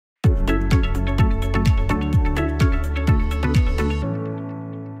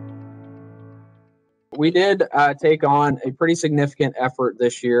we did take on a pretty significant effort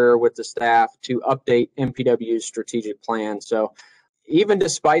this year with the staff to update MPW's strategic plan. So even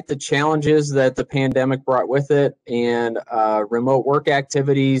despite the challenges that the pandemic brought with it and remote work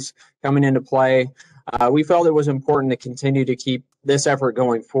activities coming into play, we felt it was important to continue to keep this effort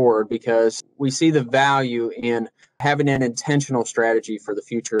going forward because we see the value in having an intentional strategy for the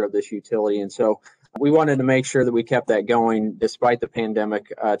future of this utility. And so we wanted to make sure that we kept that going despite the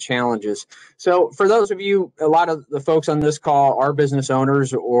pandemic challenges. So for those of you, a lot of the folks on this call are business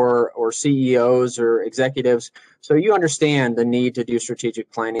owners or CEOs or executives. So you understand the need to do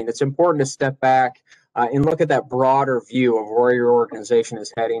strategic planning. It's important to step back and look at that broader view of where your organization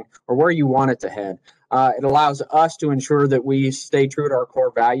is heading or where you want it to head. It allows us to ensure that we stay true to our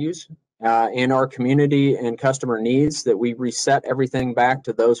core values in our community and customer needs, that we reset everything back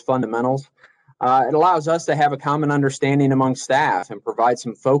to those fundamentals. It allows us to have a common understanding among staff and provide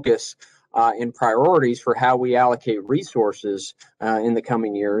some focus and priorities for how we allocate resources in the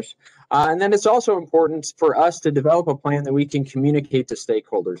coming years. And then it's also important for us to develop a plan that we can communicate to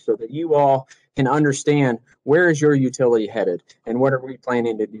stakeholders so that you all can understand where is your utility headed and what are we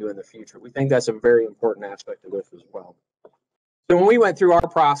planning to do in the future. We think that's a very important aspect of this as well. So when we went through our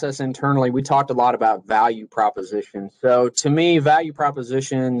process internally, we talked a lot about value propositions. So to me, value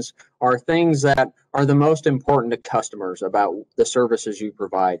propositions are things that are the most important to customers about the services you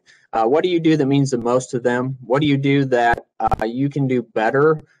provide. What do you do that means the most to them? What do you do that you can do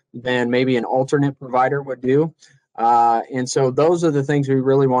better than maybe an alternate provider would do? And so those are the things we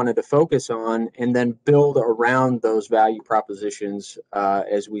really wanted to focus on and then build around those value propositions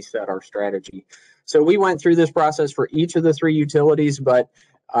as we set our strategy. So we went through this process for each of the three utilities, but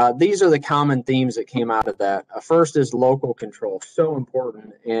these are the common themes that came out of that. First is local control, so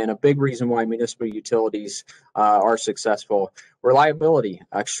important and a big reason why municipal utilities are successful. Reliability,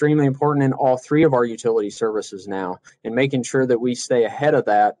 extremely important in all three of our utility services now, and making sure that we stay ahead of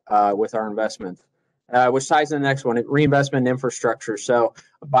that with our investments. Which ties to the next one, reinvestment in infrastructure. So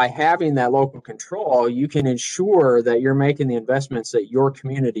by having that local control, you can ensure that you're making the investments that your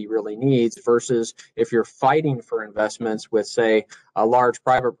community really needs versus if you're fighting for investments with, say, a large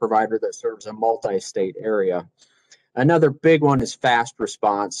private provider that serves a multi-state area. Another big one is fast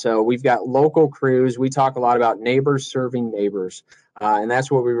response. So we've got local crews. We talk a lot about neighbors serving neighbors, and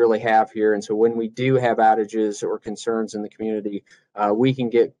that's what we really have here. And so when we do have outages or concerns in the community, we can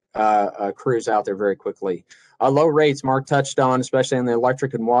get crews out there very quickly. Low rates, Mark touched on, especially on the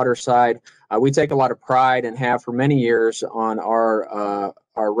electric and water side. We take a lot of pride and have for many years on our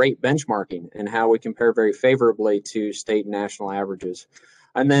rate benchmarking and how we compare very favorably to state and national averages.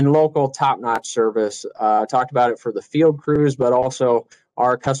 And then local top-notch service. Talked about it for the field crews, but also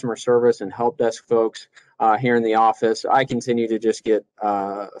our customer service and help desk folks here in the office. I continue to just get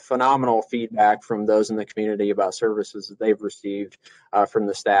phenomenal feedback from those in the community about services that they've received from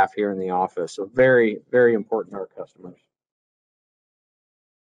the staff here in the office. So very, very important to our customers.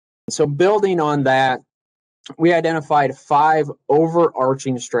 So building on that, we identified 5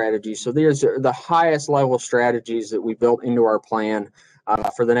 overarching strategies. So these are the highest level strategies that we built into our plan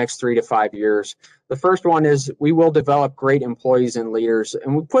for the next 3 to 5 years. The first one is we will develop great employees and leaders.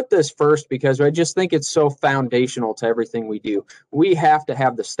 And we put this first because I just think it's so foundational to everything we do. We have to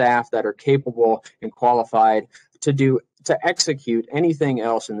have the staff that are capable and qualified to execute anything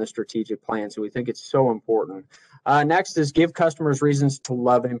else in the strategic plan. So we think it's so important. Next is give customers reasons to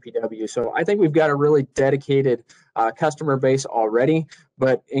love MPW. So I think we've got a really dedicated customer base already,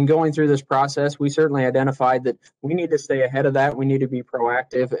 but in going through this process, we certainly identified that we need to stay ahead of that. We need to be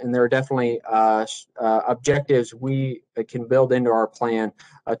proactive, and there are definitely objectives we can build into our plan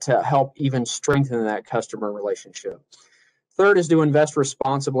to help even strengthen that customer relationship. Third is to invest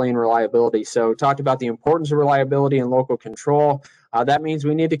responsibly in reliability. So we talked about the importance of reliability and local control. That means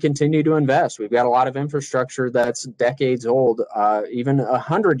we need to continue to invest. We've got a lot of infrastructure that's decades old, even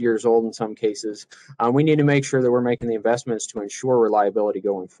 100 years old in some cases. We need to make sure that we're making the investments to ensure reliability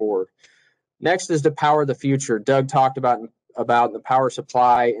going forward. Next is to power the future. Doug talked about the power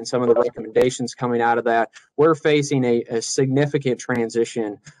supply and some of the recommendations coming out of that. We're facing a significant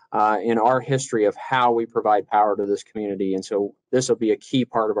transition in our history of how we provide power to this community. And so this will be a key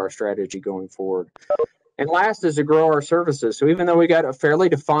part of our strategy going forward. And last is to grow our services. So even though we got a fairly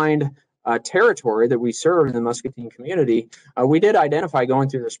defined territory that we serve in the Muscatine community, we did identify going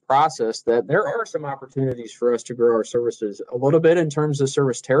through this process that there are some opportunities for us to grow our services a little bit in terms of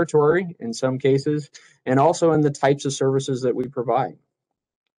service territory in some cases, and also in the types of services that we provide.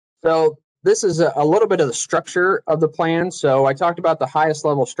 So this is a little bit of the structure of the plan. So I talked about the highest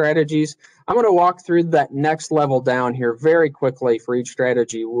level strategies. I'm going to walk through that next level down here very quickly for each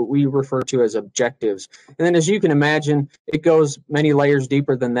strategy, what we refer to as objectives. And then as you can imagine, it goes many layers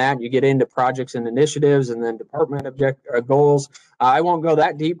deeper than that. You get into projects and initiatives and then department goals. I won't go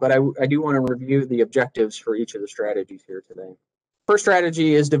that deep, but I do want to review the objectives for each of the strategies here today. First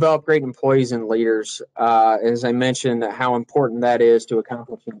strategy is develop great employees and leaders. As I mentioned, how important that is to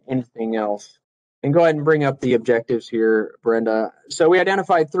accomplishing anything else. And go ahead and bring up the objectives here, Brenda. So we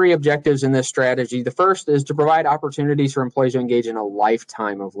identified 3 objectives in this strategy. The first is to provide opportunities for employees to engage in a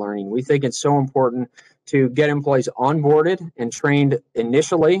lifetime of learning. We think it's so important to get employees onboarded and trained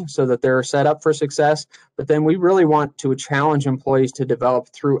initially so that they're set up for success. But then we really want to challenge employees to develop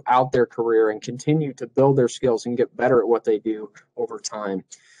throughout their career and continue to build their skills and get better at what they do over time.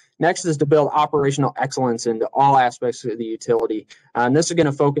 Next is to build operational excellence into all aspects of the utility. And this is going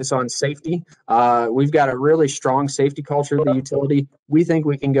to focus on safety. We've got a really strong safety culture of the utility. We think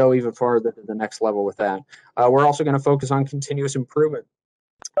we can go even farther to the next level with that. We're also going to focus on continuous improvement.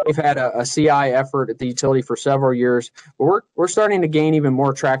 We've had a CI effort at the utility for several years, but we're starting to gain even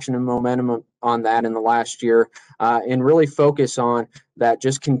more traction and momentum on that in the last year, and really focus on that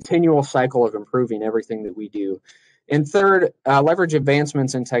just continual cycle of improving everything that we do. And third, leverage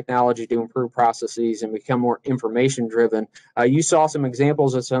advancements in technology to improve processes and become more information driven. You saw some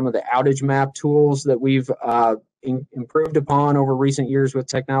examples of some of the outage map tools that we've improved upon over recent years with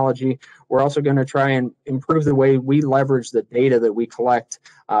technology. We're also going to try and improve the way we leverage the data that we collect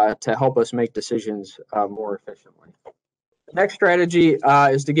to help us make decisions more efficiently. The next strategy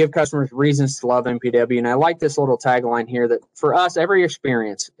is to give customers reasons to love MPW. And I like this little tagline here that for us, every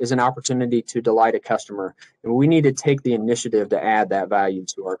experience is an opportunity to delight a customer. And we need to take the initiative to add that value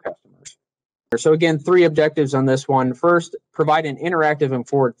to our customers. So again, 3 objectives on this one. First, provide an interactive and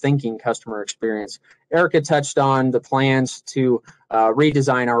forward-thinking customer experience. Erica touched on the plans to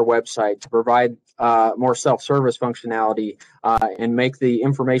redesign our website to provide more self-service functionality and make the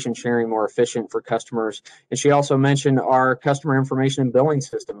information sharing more efficient for customers. And she also mentioned our customer information and billing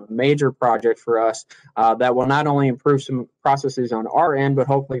system, a major project for us that will not only improve some processes on our end, but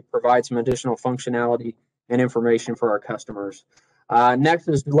hopefully provide some additional functionality and information for our customers. Next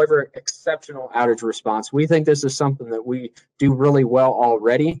is deliver exceptional outage response. We think this is something that we do really well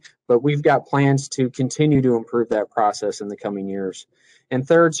already, but we've got plans to continue to improve that process in the coming years. And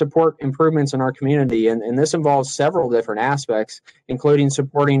third, support improvements in our community. And this involves several different aspects, including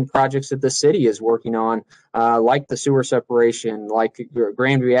supporting projects that the city is working on, like the sewer separation, like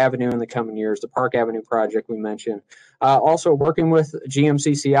Grandview Avenue in the coming years, the Park Avenue project we mentioned. Also working with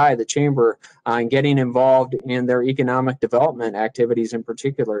GMCCI, the chamber, and getting involved in their economic development activities in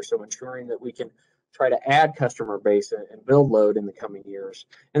particular. So ensuring that we can try to add customer base and build load in the coming years.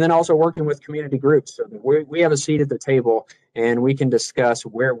 And then also working with community groups so that we have a seat at the table and we can discuss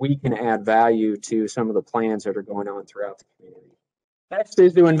where we can add value to some of the plans that are going on throughout the community. Next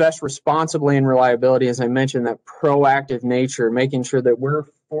is to invest responsibly in reliability. As I mentioned, that proactive nature, making sure that we're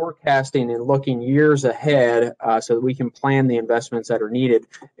forecasting and looking years ahead so that we can plan the investments that are needed.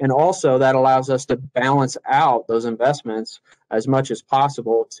 And also that allows us to balance out those investments as much as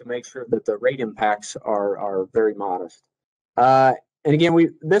possible to make sure that the rate impacts are very modest. And again,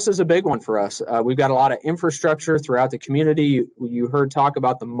 this is a big one for us. We've got a lot of infrastructure throughout the community. You heard talk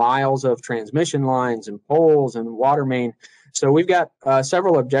about the miles of transmission lines and poles and water main. So we've got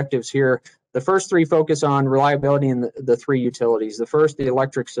several objectives here. The first 3 focus on reliability in the 3 utilities. The first, the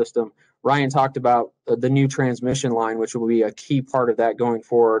electric system. Ryan talked about the new transmission line, which will be a key part of that going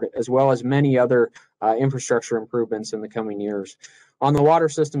forward, as well as many other infrastructure improvements in the coming years. On the water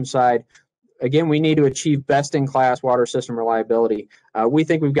system side, again, we need to achieve best-in-class water system reliability. We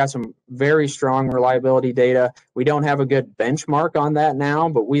think we've got some very strong reliability data. We don't have a good benchmark on that now,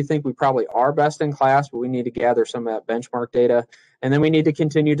 but we think we probably are best-in-class, but we need to gather some of that benchmark data. And then we need to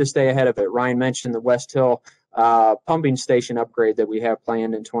continue to stay ahead of it. Ryan mentioned the West Hill pumping station upgrade that we have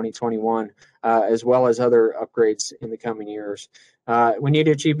planned in 2021, as well as other upgrades in the coming years. We need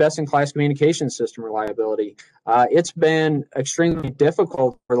to achieve best-in-class communication system reliability. It's been extremely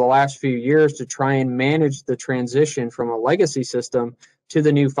difficult for the last few years to try and manage the transition from a legacy system to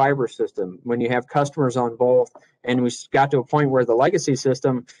the new fiber system when you have customers on both. And we got to a point where the legacy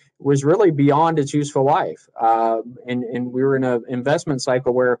system was really beyond its useful life. And we were in an investment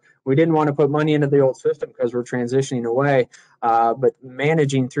cycle where we didn't want to put money into the old system because we're transitioning away. But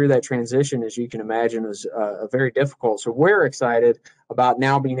managing through that transition, as you can imagine, was very difficult. So we're excited about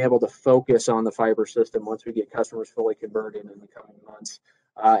now being able to focus on the fiber system once we get customers fully converted in the coming months,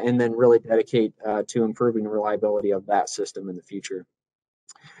 and then really dedicate to improving the reliability of that system in the future.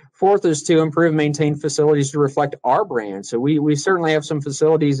 Fourth is to improve and maintain facilities to reflect our brand. So we certainly have some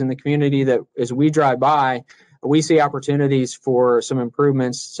facilities in the community that as we drive by, we see opportunities for some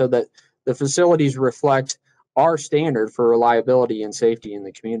improvements so that the facilities reflect our standard for reliability and safety in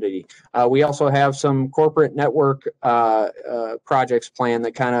the community. We also have some corporate network projects planned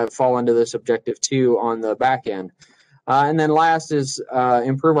that kind of fall into this objective too on the back end. And then last is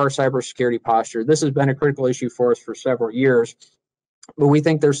improve our cybersecurity posture. This has been a critical issue for us for several years, but we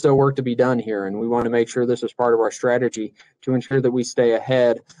think there's still work to be done here, and we want to make sure this is part of our strategy to ensure that we stay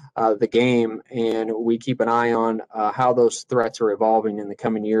ahead of the game and we keep an eye on how those threats are evolving in the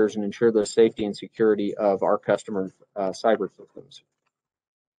coming years and ensure the safety and security of our customers' cyber systems.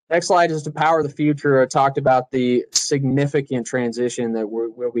 Next slide is to power the future. I talked about the significant transition that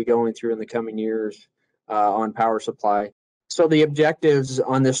we'll be going through in the coming years on power supply. So the objectives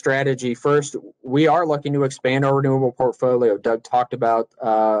on this strategy, first, we are looking to expand our renewable portfolio. Doug talked about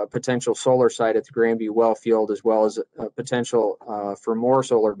potential solar site at the Grandview well field, as well as potential for more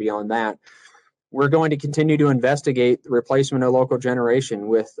solar beyond that. We're going to continue to investigate the replacement of local generation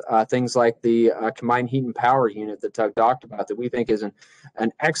with things like the combined heat and power unit that Doug talked about, that we think is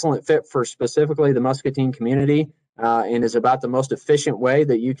an excellent fit for specifically the Muscatine community. And is about the most efficient way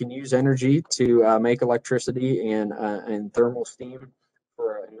that you can use energy to make electricity and thermal steam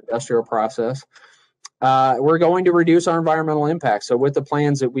for an industrial process. We're going to reduce our environmental impact. So with the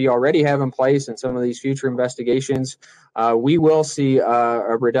plans that we already have in place and some of these future investigations, we will see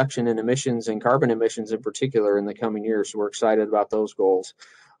a reduction in emissions and carbon emissions in particular in the coming years. So we're excited about those goals.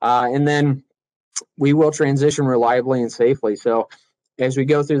 And then we will transition reliably and safely. So as we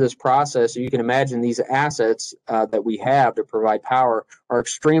go through this process, you can imagine these assets that we have to provide power are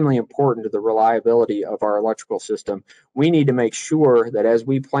extremely important to the reliability of our electrical system. We need to make sure that as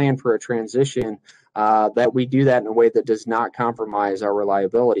we plan for a transition, that we do that in a way that does not compromise our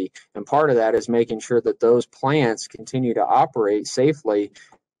reliability. And part of that is making sure that those plants continue to operate safely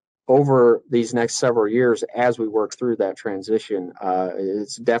over these next several years as we work through that transition.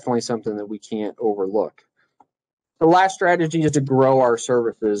 It's definitely something that we can't overlook. The last strategy is to grow our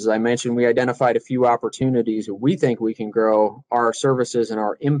services. As I mentioned, we identified a few opportunities. We think we can grow our services and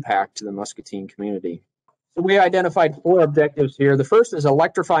our impact to the Muscatine community. So we identified 4 objectives here. The first is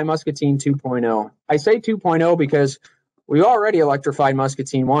Electrify Muscatine 2.0. I say 2.0 because we already electrified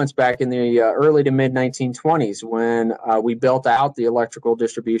Muscatine once back in the early to mid 1920s when we built out the electrical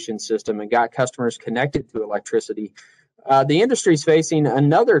distribution system and got customers connected to electricity. The industry is facing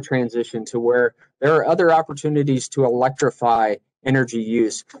another transition to where there are other opportunities to electrify energy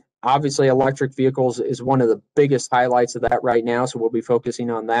use. Obviously, electric vehicles is one of the biggest highlights of that right now, so we'll be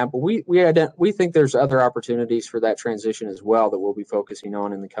focusing on that. But we think there's other opportunities for that transition as well that we'll be focusing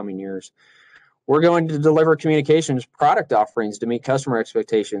on in the coming years. We're going to deliver communications product offerings to meet customer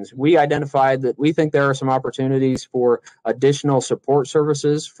expectations. We identified that we think there are some opportunities for additional support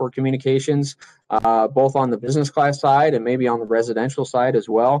services for communications, both on the business class side and maybe on the residential side as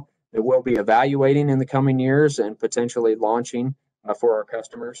well, that we'll be evaluating in the coming years and potentially launching for our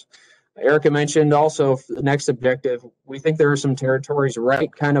customers. Erica mentioned also the next objective. We think there are some territories right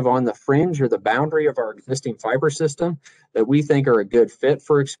kind of on the fringe or the boundary of our existing fiber system that we think are a good fit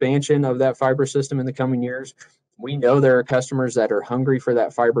for expansion of that fiber system in the coming years. We know there are customers that are hungry for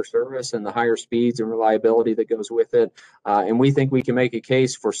that fiber service and the higher speeds and reliability that goes with it. And we think we can make a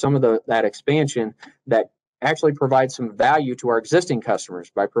case for some of that expansion that actually provides some value to our existing customers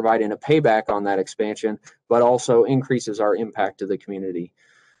by providing a payback on that expansion, but also increases our impact to the community.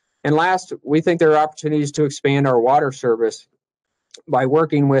 And last, we think there are opportunities to expand our water service by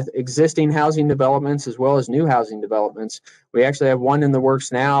working with existing housing developments as well as new housing developments. We actually have one in the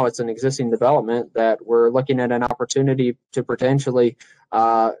works now. It's an existing development that we're looking at an opportunity to potentially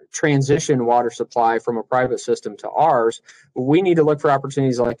transition water supply from a private system to ours. We need to look for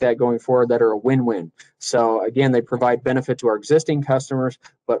opportunities like that going forward that are a win-win. So again, they provide benefit to our existing customers,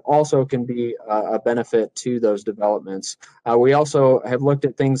 but also can be a benefit to those developments. We also have looked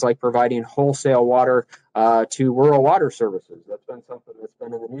at things like providing wholesale water to rural water services. That's been something that's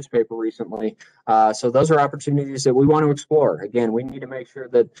been in the newspaper recently. So those are opportunities that we want to explore. Again, we need to make sure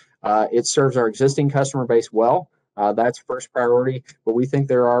that it serves our existing customer base well. That's first priority, but we think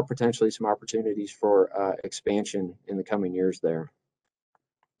there are potentially some opportunities for expansion in the coming years there.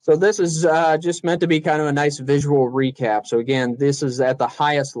 So this is just meant to be kind of a nice visual recap. So again, this is at the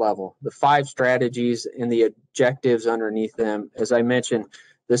highest level, the 5 strategies and the objectives underneath them. As I mentioned,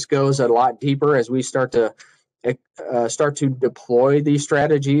 this goes a lot deeper as we start to start to deploy these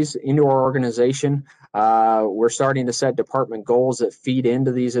strategies into our organization. We're starting to set department goals that feed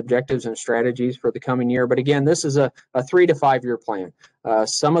into these objectives and strategies for the coming year. But again, this is a 3 to 5 year plan.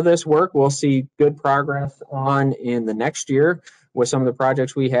 Some of this work we'll see good progress on in the next year with some of the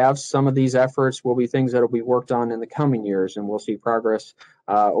projects we have. Some of these efforts will be things that will be worked on in the coming years, and we'll see progress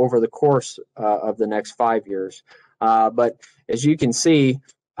over the course of the next 5 years. But as you can see,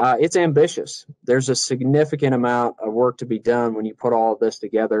 it's ambitious. There's a significant amount of work to be done when you put all of this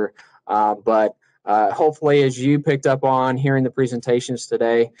together. But hopefully, as you picked up on hearing the presentations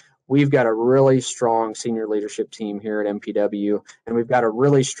today, we've got a really strong senior leadership team here at MPW, and we've got a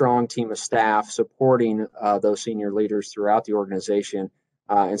really strong team of staff supporting those senior leaders throughout the organization.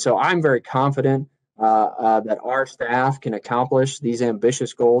 And so I'm very confident that our staff can accomplish these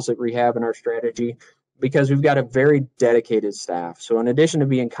ambitious goals that we have in our strategy, because we've got a very dedicated staff. So in addition to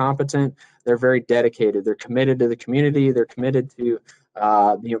being competent, they're very dedicated. They're committed to the community. They're committed to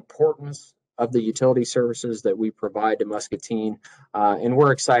the importance of the utility services that we provide to Muscatine. And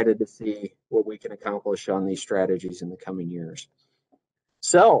we're excited to see what we can accomplish on these strategies in the coming years.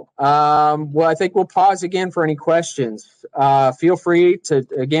 So, well, I think we'll pause again for any questions. Feel free to,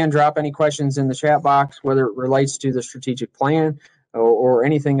 again, drop any questions in the chat box, whether it relates to the strategic plan or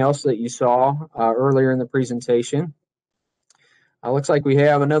anything else that you saw earlier in the presentation. Looks like we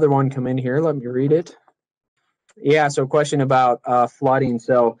have another one come in here. Let me read it. Yeah, so question about flooding.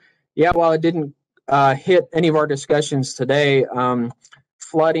 So, yeah, while it didn't hit any of our discussions today,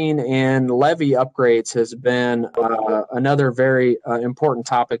 flooding and levee upgrades has been another very important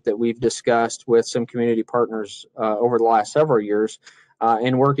topic that we've discussed with some community partners over the last several years,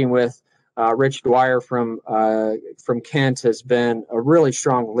 and working with Rich Dwyer from Kent has been a really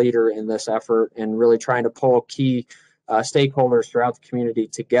strong leader in this effort and really trying to pull key stakeholders throughout the community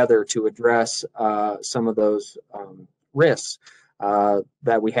together to address some of those risks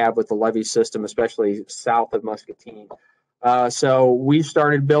that we have with the levee system, especially south of Muscatine. So we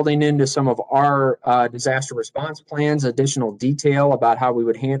started building into some of our disaster response plans additional detail about how we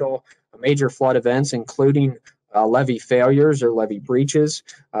would handle major flood events, including levee failures or levee breaches.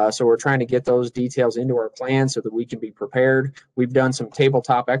 So we're trying to get those details into our plan so that we can be prepared. We've done some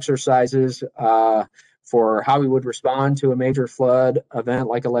tabletop exercises for how we would respond to a major flood event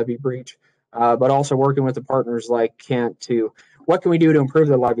like a levee breach, but also working with the partners like Kent to what can we do to improve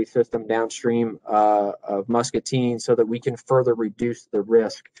the levee system downstream of Muscatine so that we can further reduce the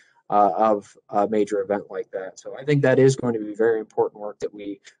risk of a major event like that. So I think that is going to be very important work that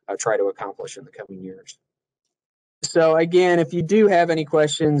we try to accomplish in the coming years. So again, if you do have any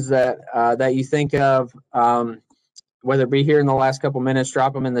questions that that you think of, whether it be here in the last couple minutes,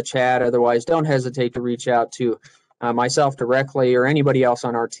 drop them in the chat. Otherwise, don't hesitate to reach out to myself directly or anybody else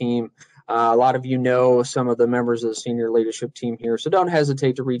on our team. A lot of you know some of the members of the senior leadership team here, so don't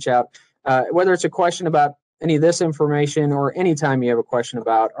hesitate to reach out. Whether it's a question about any of this information or anytime you have a question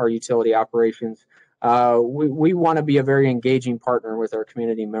about our utility operations, we want to be a very engaging partner with our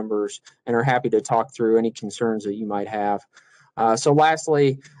community members and are happy to talk through any concerns that you might have. So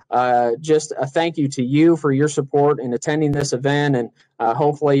lastly, just a thank you to you for your support in attending this event, and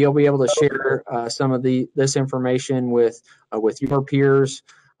hopefully you'll be able to share some of this information with your peers.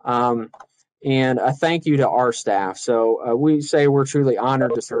 And a thank you to our staff. So we say we're truly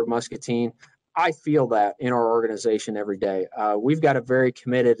honored to serve Muscatine. I feel that in our organization every day. We've got a very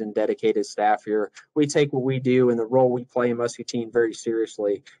committed and dedicated staff here. We take what we do and the role we play in Muscatine very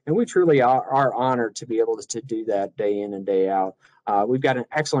seriously, and we truly are honored to be able to do that day in and day out. We've got an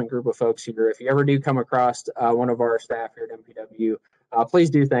excellent group of folks here. If you ever do come across one of our staff here at MPW,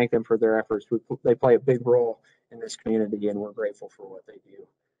 please do thank them for their efforts. They play a big role in this community, and we're grateful for what they do.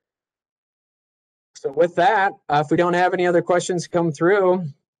 So with that, if we don't have any other questions come through,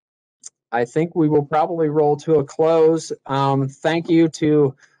 I think we will probably roll to a close. Thank you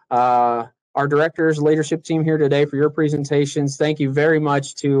to our directors, leadership team here today for your presentations. Thank you very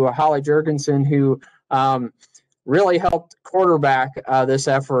much to Holly Jurgensen, who really helped quarterback this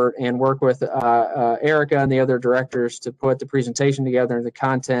effort and work with Erica and the other directors to put the presentation together and the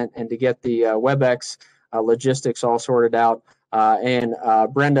content and to get the WebEx logistics all sorted out. And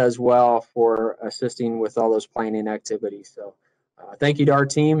Brenda as well for assisting with all those planning activities. So thank you to our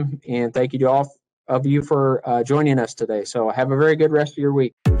team, and thank you to all of you for joining us today. So have a very good rest of your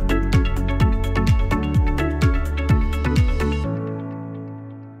week.